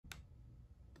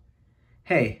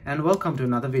Hey, and welcome to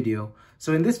another video.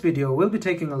 So in this video, we'll be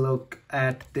taking a look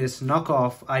at this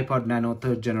knockoff iPod Nano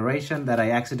 3rd generation that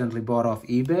I accidentally bought off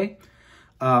eBay.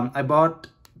 I bought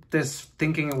this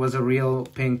thinking it was a real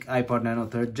pink iPod Nano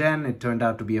 3rd gen. It turned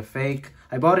out to be a fake.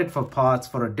 I bought it for parts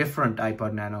for a different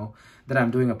iPod Nano that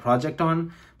I'm doing a project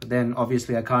on. But then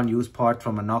obviously I can't use parts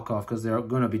from a knockoff because they're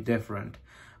going to be different.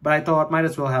 But I thought might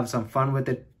as well have some fun with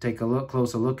it, take a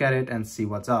closer look at it and see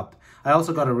what's up. I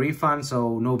also got a refund,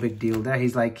 so no big deal there.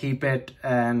 He's like, keep it,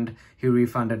 and he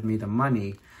refunded me the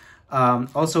money.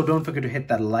 Also, don't forget to hit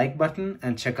that like button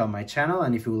and check out my channel.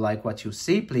 And if you like what you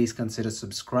see, please consider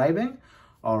subscribing.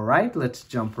 All right, let's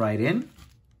jump right in.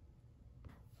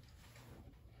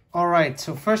 All right,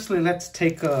 so firstly, let's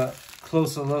take a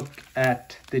closer look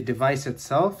at the device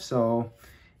itself. So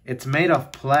it's made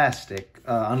of plastic,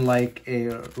 unlike a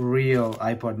real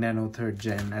iPod Nano 3rd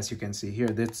gen, as you can see here.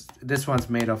 This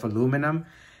one's made of aluminum,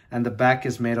 and the back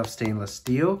is made of stainless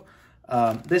steel.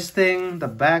 This thing, the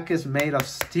back is made of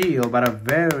steel, but a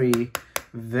very,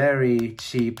 very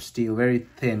cheap steel, very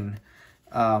thin.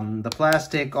 The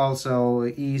plastic also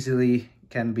easily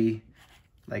can be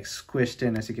like squished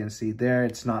in, as you can see there.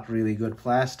 It's not really good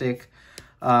plastic.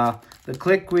 The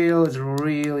click wheel is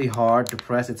really hard to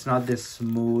press. It's not this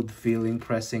smooth feeling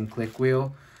pressing click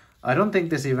wheel. I don't think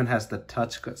this even has the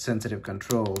touch sensitive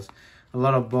controls. A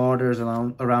lot of borders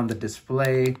around the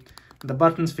display. The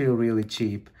buttons feel really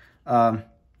cheap. The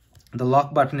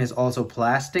lock button is also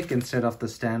plastic instead of the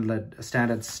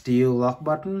standard steel lock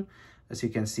button, as you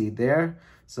can see there.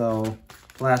 So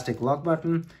plastic lock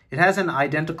button. It has an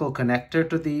identical connector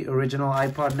to the original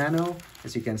iPod Nano,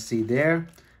 as you can see there.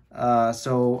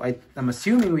 So I'm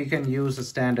assuming we can use a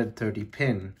standard 30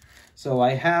 pin. So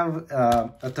I have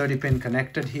a 30 pin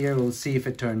connected here. We'll see if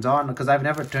it turns on, because I've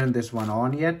never turned this one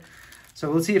on yet. So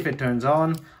we'll see if it turns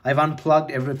on. I've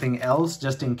unplugged everything else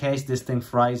just in case this thing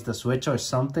fries the switch or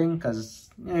something, because,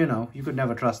 you know, you could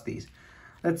never trust these.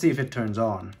 Let's see if it turns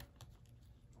on.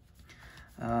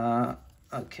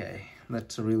 Okay,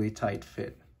 that's a really tight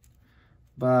fit.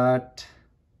 But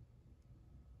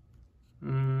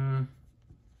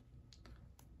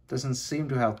doesn't seem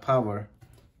to have power.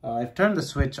 I've turned the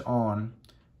switch on,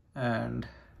 and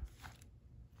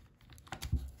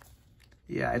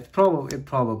yeah, it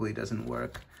probably doesn't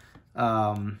work.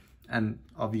 And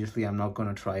obviously I'm not going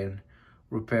to try and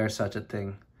repair such a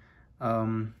thing.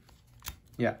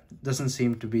 Yeah, doesn't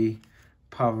seem to be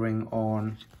powering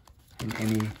on in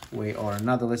any way or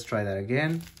another. Let's try that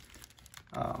again.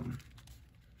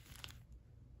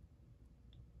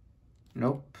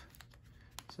 Nope.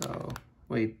 So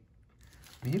wait,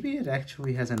 maybe it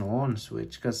actually has an on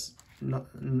switch, because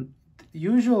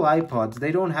usual iPods,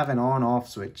 they don't have an on-off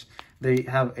switch. They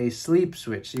have a sleep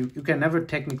switch. You can never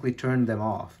technically turn them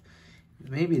off.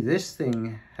 Maybe this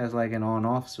thing has like an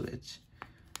on-off switch.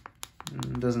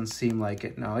 Doesn't seem like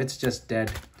it. No, it's just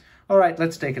dead. All right,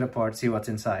 let's take it apart, see what's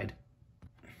inside.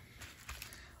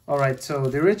 All right, so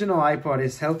the original iPod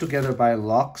is held together by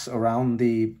locks around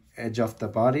the edge of the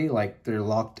body, like they're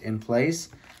locked in place.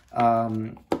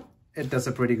 It does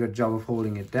a pretty good job of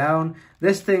holding it down.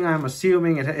 This thing, I'm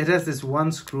assuming, it has this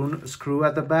one screw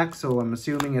at the back, so I'm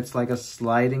assuming it's like a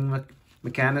sliding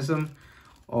mechanism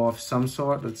of some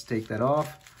sort. Let's take that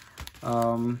off.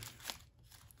 How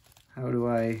do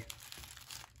I...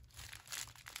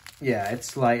 Yeah,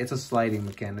 it's a sliding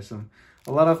mechanism.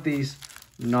 A lot of these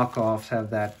knockoffs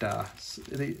have that,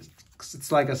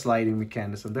 it's like a sliding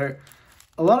mechanism.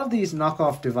 A lot of these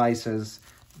knockoff devices,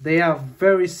 they are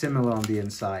very similar on the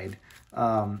inside.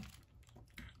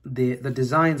 The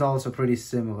design's also pretty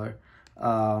similar,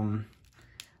 and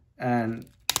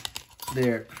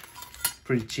they're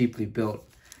pretty cheaply built.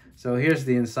 So here's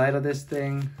the inside of this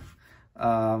thing.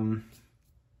 Yeah,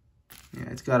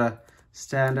 it's got a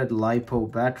standard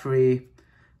LiPo battery,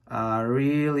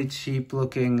 really cheap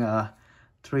looking 30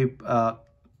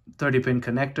 pin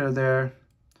connector there,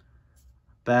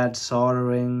 bad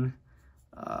soldering.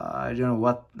 I don't know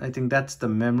what, I think that's the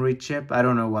memory chip. I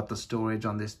don't know what the storage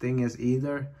on this thing is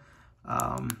either.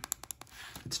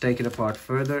 Let's take it apart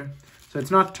further. So it's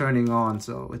not turning on,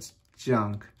 so it's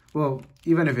junk. Well,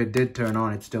 even if it did turn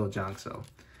on, it's still junk. So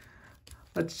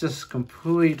let's just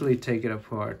completely take it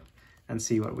apart and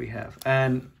see what we have.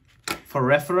 And for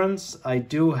reference, I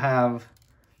do have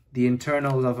the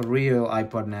internals of a real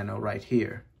iPod Nano right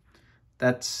here.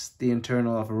 That's the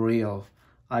internal of a real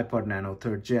iPod Nano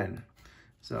 3rd gen.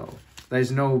 So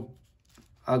there's no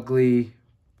ugly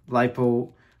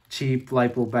cheap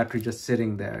LiPo battery just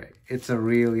sitting there. It's a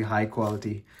really high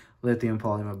quality lithium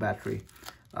polymer battery.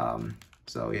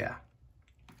 So yeah,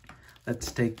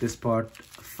 let's take this part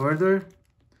further.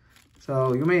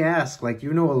 So you may ask, like,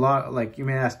 you know a lot, like you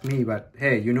may ask me, but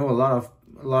hey, you know a lot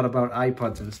about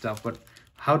iPods and stuff, but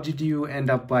how did you end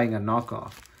up buying a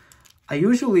knockoff? I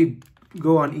usually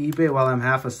go on eBay while I'm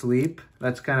half asleep.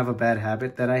 That's kind of a bad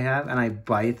habit that I have, and I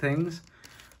buy things.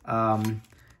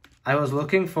 I was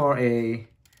looking for a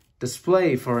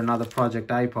display for another project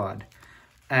iPod,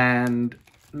 and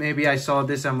maybe I saw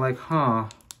this, I'm like, huh,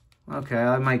 okay,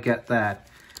 I might get that.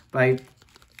 But I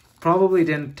probably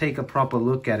didn't take a proper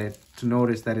look at it to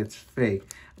notice that it's fake.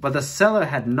 But the seller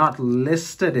had not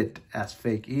listed it as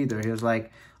fake either. He was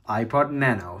like, iPod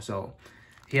Nano. So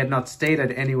he had not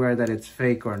stated anywhere that it's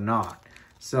fake or not.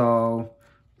 So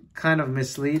kind of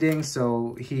misleading.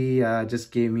 So he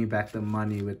just gave me back the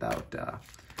money without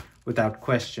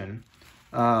question.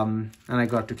 And I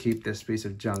got to keep this piece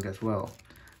of junk as well.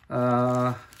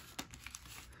 Yeah,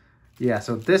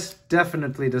 so this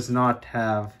definitely does not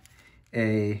have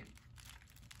a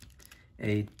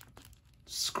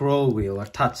scroll wheel, a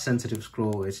touch sensitive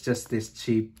scroll wheel. It's just this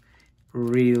cheap,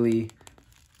 really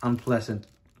unpleasant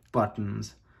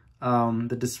buttons.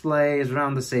 The display is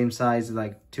around the same size,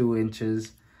 like 2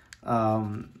 inches.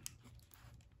 Yeah,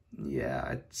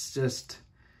 it's just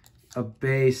a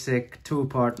basic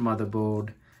 2-part motherboard.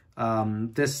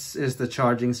 This is the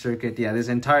charging circuit. Yeah, this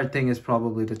entire thing is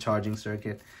probably the charging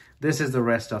circuit. This is the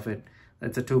rest of it.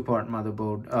 It's a 2-part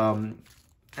motherboard.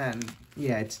 And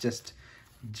yeah, it's just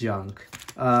junk.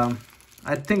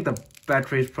 I think the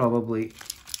battery is probably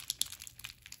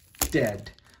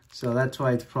dead, so that's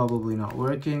why it's probably not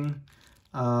working.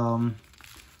 The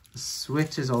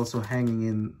switch is also hanging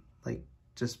in, like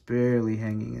just barely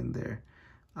hanging in there.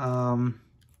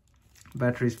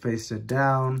 Battery's pasted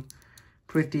down.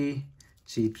 Pretty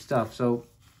cheap stuff. So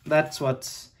that's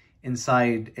what's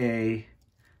inside a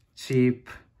cheap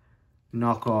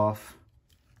knockoff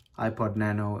iPod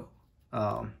Nano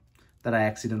that I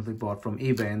accidentally bought from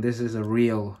eBay, and this is the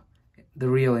real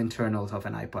internals of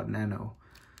an iPod Nano.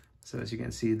 So as you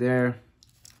can see there,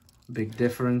 big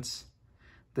difference.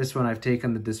 This one I've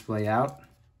taken the display out.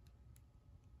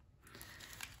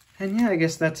 And yeah, I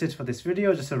guess that's it for this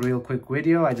video. Just a real quick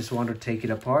video. I just wanted to take it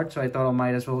apart, so I thought I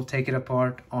might as well take it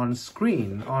apart on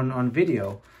screen, on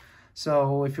video.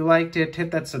 So if you liked it, hit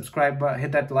that subscribe button,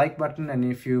 hit that like button, and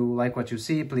if you like what you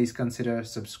see, please consider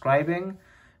subscribing.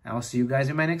 I'll see you guys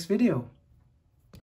in my next video.